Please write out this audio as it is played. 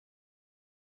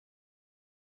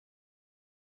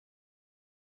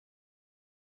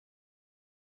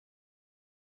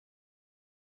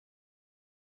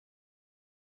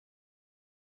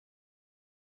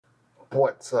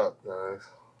What's up, guys?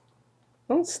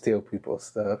 Don't steal people's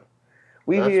stuff.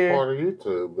 That's part of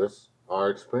YouTube. That's our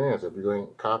experience. If you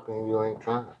ain't copying, you ain't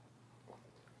trying.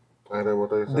 Ain't that what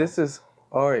they say? This is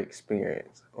our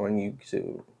experience on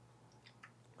YouTube.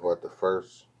 What, the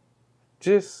first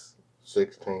Just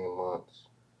 16 months?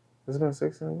 It's been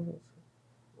 16 months?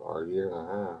 Or a year and a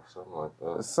half, something like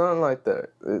that. Something like that.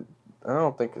 I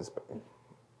don't think it's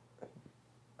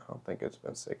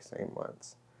been 16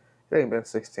 months. It ain't been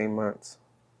 16 months.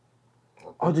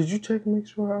 Okay. Oh, did you check and make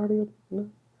sure our audio? No?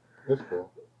 It's cool.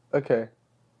 Okay.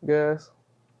 Guys,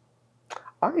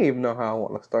 I don't even know how I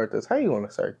want to start this. How you want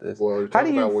to start this? Well, how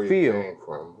do you where feel? You came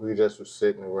from. We just was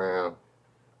sitting around.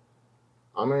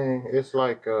 I mean, it's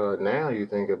like now you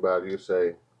think about it, you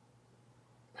say,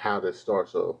 how this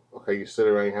starts. So, okay, you sit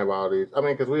around and have all these. I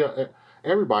mean, because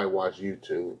everybody watch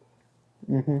YouTube.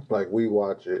 Mm-hmm. Like, we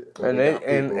watch it.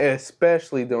 And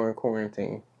especially during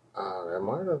quarantine. That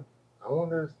might have. I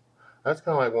wonder. That's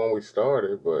kind of like when we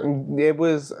started, but it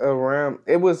was around.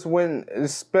 It was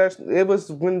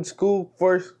when school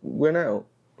first went out.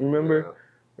 Remember,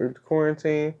 with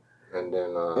quarantine. And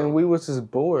then. And we was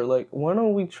just bored. Like, why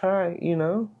don't we try?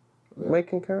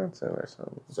 Making content or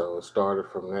something. So it started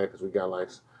from there because we got like.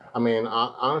 I mean,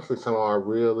 honestly, some of our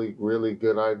really, really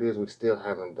good ideas we still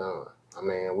haven't done. I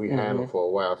mean, we had them for a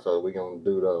while, so we're gonna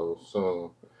do those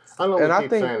soon. I know. And I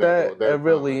think that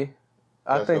really.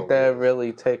 I think that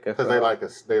really take us. Because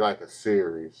they like a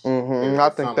series. Mm-hmm. I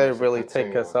think they really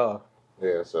take us off.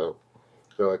 Yeah, so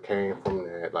it came from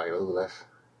that. Like, oh, let's.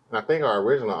 And I think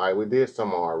we did some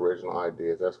of our original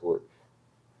ideas. That's what.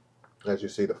 As you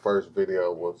see, the first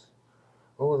video was.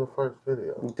 What was the first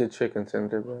video? The chicken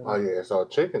tender. Bro. Oh yeah, so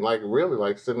chicken,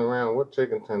 really sitting around. What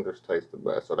chicken tenders taste the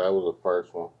best? So that was the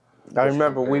first one. I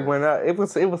remember we went out. It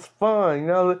was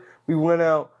fun. We went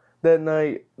out that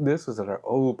night. This was at our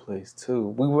old place too.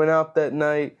 We went out that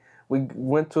night. We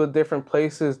went to different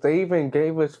places. They even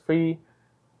gave us free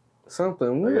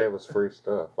something. They gave us free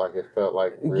stuff. Like it felt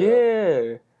like real.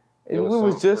 Yeah. We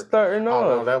was just starting off.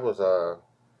 Oh no, that was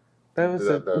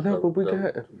but we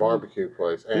got barbecue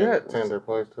place and the tender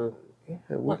place too. Yeah,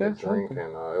 we got drinking. It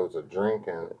was a drink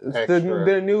and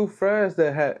the new fries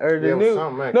that had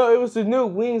it was the new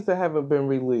wings that haven't been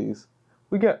released.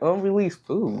 We got unreleased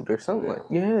food or something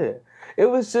It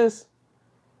was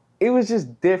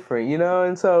just different,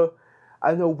 and so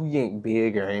I know we ain't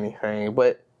big or anything,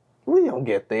 but we gonna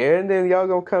get there, and then y'all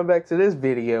gonna come back to this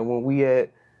video when we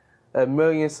at 1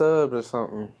 million subs or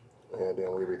something. And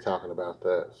then we be talking about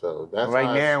that. So that's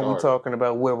right now we're talking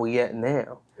about where we at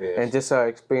now. Yes. And just our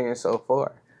experience so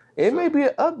far. It may be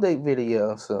an update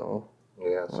video soon.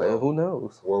 Yeah, so who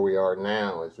knows? Where we are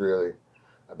now is really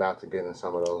about to get in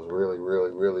some of those really,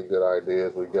 really, really good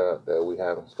ideas we got that we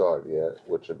haven't started yet,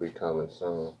 which will be coming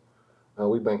soon.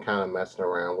 We've been kind of messing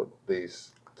around with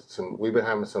these. We've been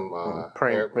having some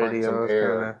prank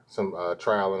videos, some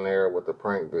trial and error with the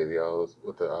prank videos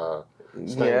with the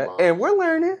and we're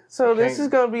learning. So this is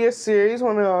gonna be a series,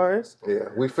 one of ours. Yeah,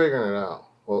 we figuring it out.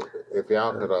 Well, if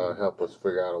y'all could help us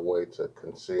figure out a way to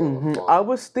conceal. I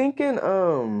was thinking,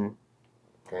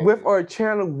 with our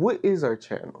channel, what is our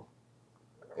channel?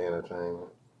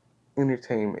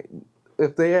 Entertainment.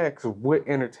 If they ask what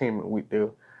entertainment we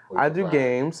do, I do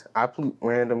games. I play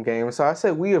random games. So I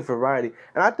said we a variety,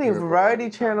 and I think variety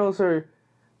channels are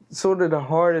sort of the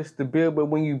hardest to build. But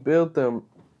when you build them,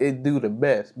 it do the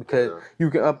best because you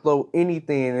can upload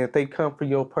anything, and if they come for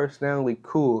your personality,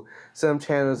 cool. Some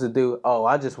channels that do,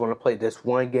 I just want to play this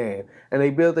one game, and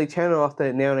they build their channel off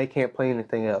that. Now they can't play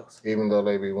anything else, even though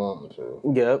they be wanting to.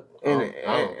 Yep. I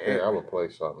don't care. I would play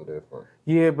something different.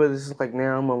 Yeah, but it's like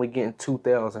now I'm only getting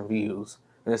 2,000 views.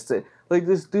 Instead, like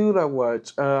this dude I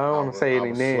watch, I don't want to say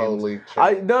any names.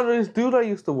 This dude I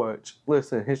used to watch.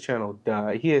 Listen, his channel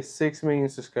died. He had 6 million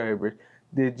subscribers.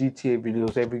 Did GTA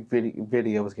videos. Every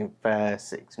video was getting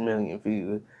 5-6 million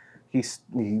views. He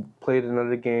played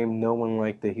another game. No one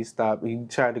liked it. He stopped. He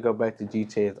tried to go back to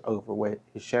GTA. It's over with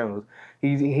his channels.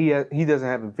 He doesn't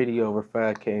have a video over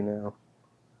 5K now.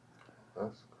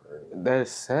 That's crazy.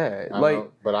 That's sad.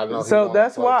 But I know. So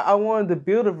that's why I wanted to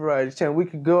build a variety channel. We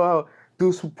could go out,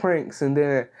 do some pranks, and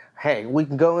then hey, we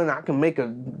can go in. I can make a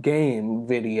game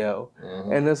video,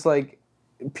 and it's like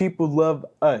people love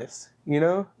us.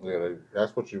 Yeah,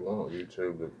 that's what you want.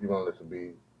 YouTube, you want it to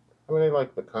be. I mean, they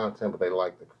like the content, but they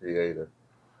like the creator.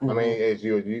 I mean, as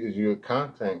you a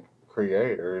content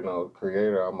creator,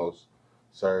 creator almost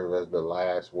serve as the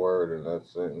last word in that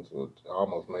sentence. Would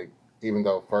almost make, even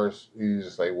though first you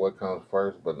just say what comes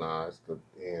first, but it's the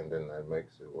end, and that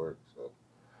makes it work. So,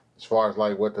 as far as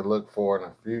like what to look for in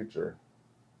the future,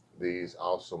 these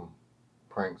awesome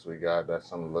pranks we got. That's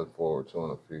something to look forward to in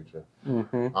the future.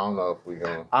 Mm-hmm. I don't know if we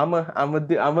gonna. I'm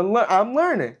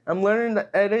learning. I'm learning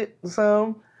to edit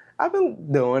some. I've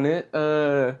been doing it. We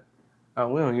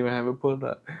don't even have it pulled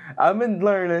up. I've been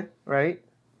learning, right?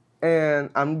 And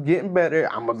I'm getting better.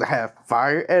 I'm gonna have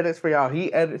fire edits for y'all.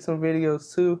 He edits some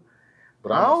videos too.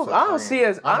 But I'm a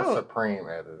supreme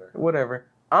editor. Whatever.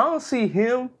 I don't see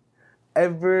him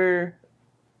ever.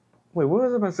 Wait, what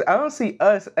was I about to say? I don't see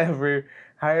us ever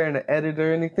hiring an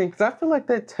editor or anything because I feel like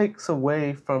that takes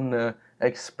away from the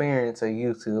experience of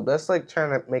YouTube. That's like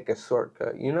trying to make a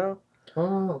shortcut, you know?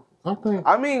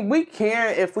 I mean, we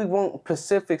can if we want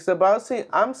specific stuff, but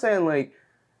I'm saying like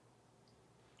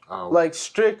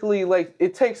strictly like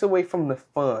it takes away from the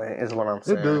fun is what I'm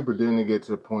saying. It do, but then it get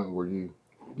to the point where you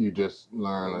just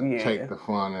learn to take the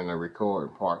fun in the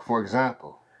recording part. For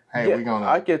example, hey,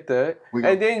 I get that.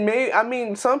 And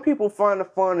then some people find the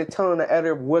fun in telling the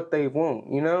editor what they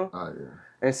want, you know? Oh yeah.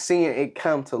 And seeing it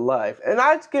come to life. And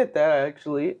I get that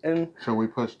actually. And should we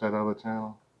push that other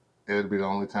channel? It'll be the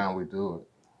only time we do it.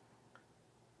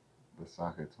 The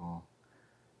socket to him.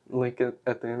 Link it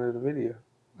at the end of the video.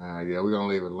 Yeah, we're gonna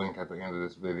leave a link at the end of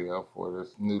this video for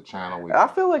this new channel. I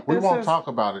feel like we won't talk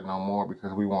about it no more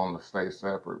because we want to stay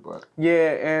separate. But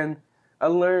yeah, and I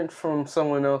learned from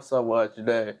someone else I watched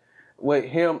that with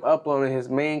him uploading his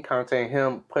main content,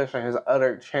 him pushing his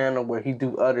other channel where he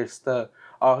do other stuff,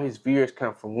 all his viewers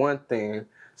come from one thing.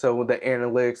 So the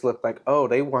analytics look like, oh,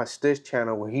 they watch this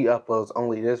channel where he uploads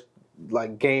only this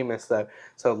like game and stuff.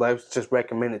 So let's just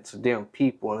recommend it to them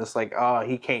people. And it's like, oh,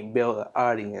 he can't build an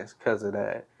audience because of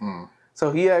that. So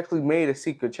he actually made a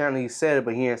secret channel. He said it,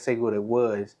 but he didn't say what it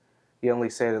was. He only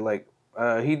said it like,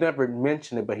 he never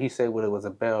mentioned it, but he said what it was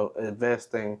about,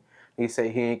 investing. He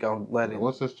said he ain't gonna let it.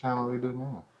 What's this channel he do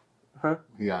now? Huh?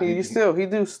 Yeah, he still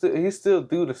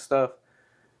do the stuff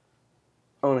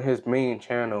on his main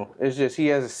channel. It's just he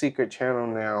has a secret channel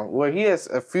now. Well, he has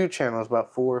a few channels,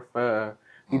 about 4 or 5.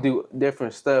 He do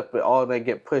different stuff, but all they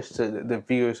get pushed to the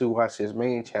viewers who watch his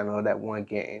main channel of that one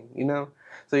game, you know?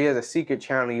 So he has a secret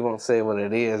channel, you won't say what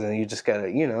it is, and you just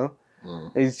gotta, you know,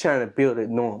 he's trying to build it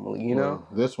normally, you know?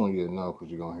 This one you'll know because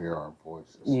you're gonna hear our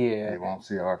voices. Yeah. You won't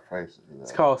see our faces.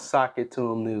 It's called Socket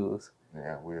to Him News.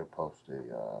 Yeah, we'll post it.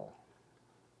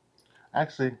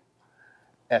 Actually,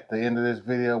 at the end of this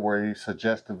video where you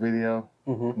suggest the video,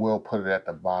 we'll put it at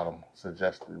the bottom,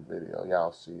 suggested video.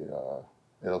 Y'all see it.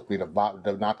 It'll be the bottom,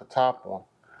 not the top one.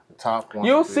 The top one.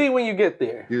 You'll see when you get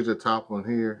there. Here's the top one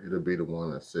here. It'll be the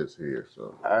one that sits here.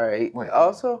 So. All right. Wait,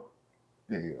 also.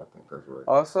 Yeah, I think that's right.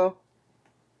 Also.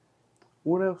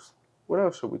 What else? What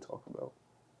else should we talk about?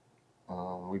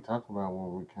 We talked about where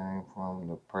we came from,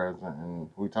 the present, and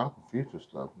we talking future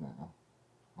stuff now.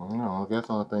 I don't know. I guess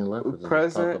the only thing left is to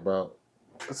talk about.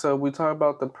 So we talk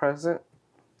about the present.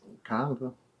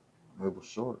 Kinda. It was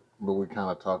short, but we kind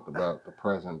of talked about the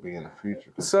present being the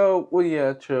future. So, well,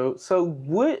 yeah, true. So,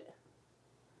 what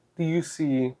do you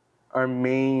see our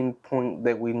main point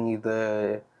that we need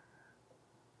to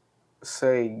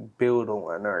say build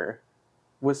on, or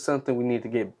what's something we need to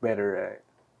get better at?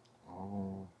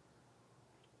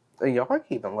 And y'all can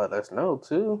even let us know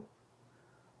too.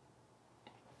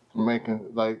 Making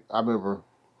I remember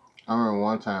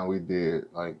one time we did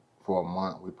for a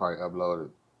month we probably uploaded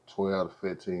 12 to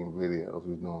 15 videos.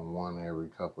 We was doing one every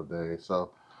couple of days.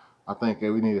 So I think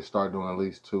we need to start doing at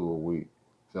least 2 a week.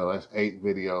 So that's 8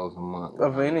 videos a month.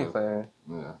 Of anything.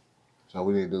 Yeah. So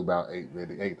we need to do about 8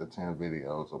 to 10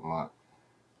 videos a month.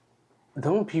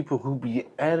 Them people who be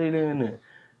editing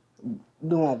and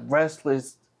doing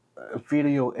restless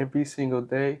video every single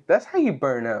day, that's how you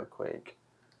burn out quick.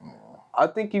 Yeah. I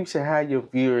think you should have your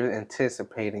viewers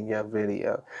anticipating your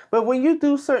video. But when you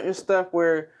do certain stuff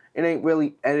where it ain't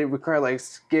really require like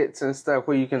skits and stuff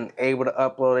where you can able to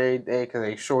upload every day because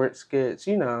they short skits,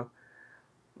 you know.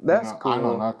 That's cool. I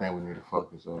know another thing we need to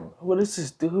focus on. Well, this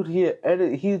is dude here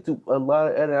edit. He do a lot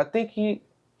of editing. I think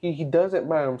he does it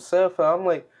by himself. I'm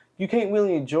like, you can't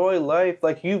really enjoy life.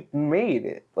 Like you made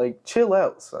it. Like chill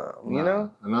out some. You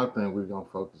know. Another thing we're gonna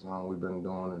focus on. We've been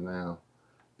doing it now.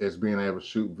 Is being able to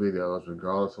shoot videos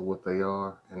regardless of what they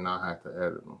are and not have to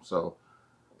edit them. So.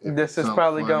 This is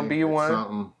probably going to be one.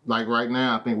 Something like right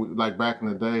now, I think like back in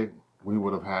the day, we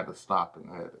would have had to stop and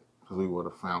edit because we would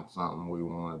have found something we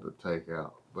wanted to take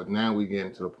out. But now we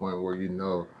getting to the point where you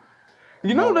know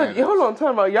that. Hold on,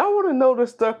 time out. Y'all want to know the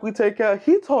stuff we take out?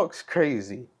 He talks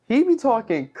crazy. He be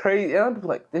talking crazy, and I'm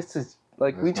like, this is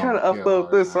like we trying to upload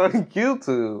this on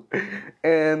YouTube,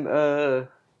 and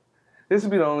this will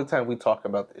be the only time we talk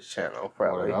about this channel.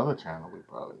 Probably. Or the other channel we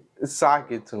probably.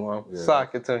 Socket to him. Yeah.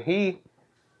 Socket to him.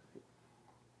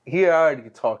 He already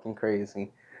talking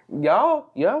crazy. Y'all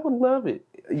would love it.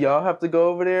 Y'all have to go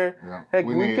over there. Yeah. Heck,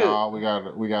 we got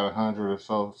 100 or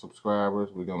so subscribers.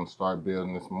 We're gonna start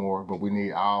building this more, but we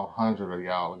need all 100 of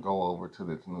y'all to go over to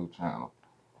this new channel.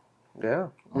 Yeah.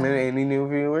 Any new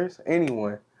viewers?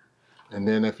 Anyone. And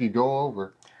then if you go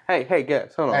over, hey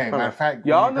guys, hold on. Hey, matter of fact,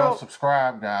 y'all go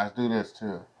subscribe, guys. Do this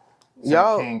too.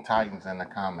 Y'all King Titans in the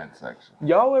comment section.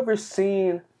 Y'all ever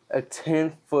seen a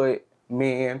 10-foot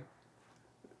man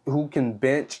who can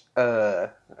bench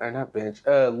lift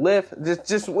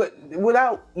just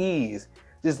without ease,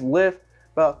 just lift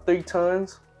about 3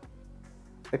 tons?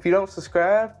 If you don't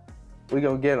subscribe, we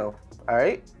gonna get him. All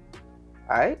right.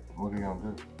 What are you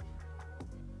gonna do?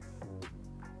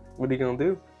 What are you gonna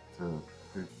do?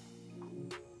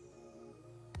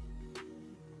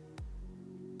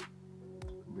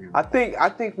 I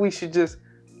think we should just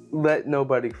let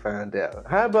nobody find out.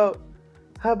 How about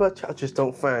y'all just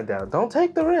don't find out? Don't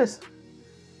take the risk.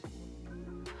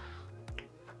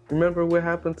 Remember what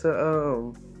happened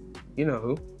to you know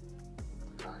who?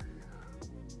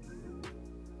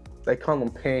 They call him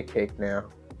Pancake now.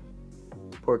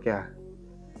 Poor guy.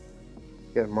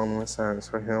 Got a moment of silence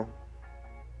for him.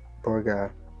 Poor guy.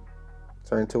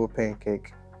 Turned into a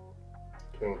pancake.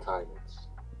 King Titans.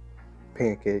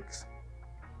 Pancakes.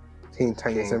 Teen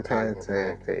Titans and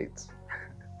pancakes.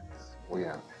 We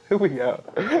out. We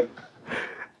out.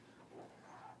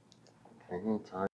 King Titans.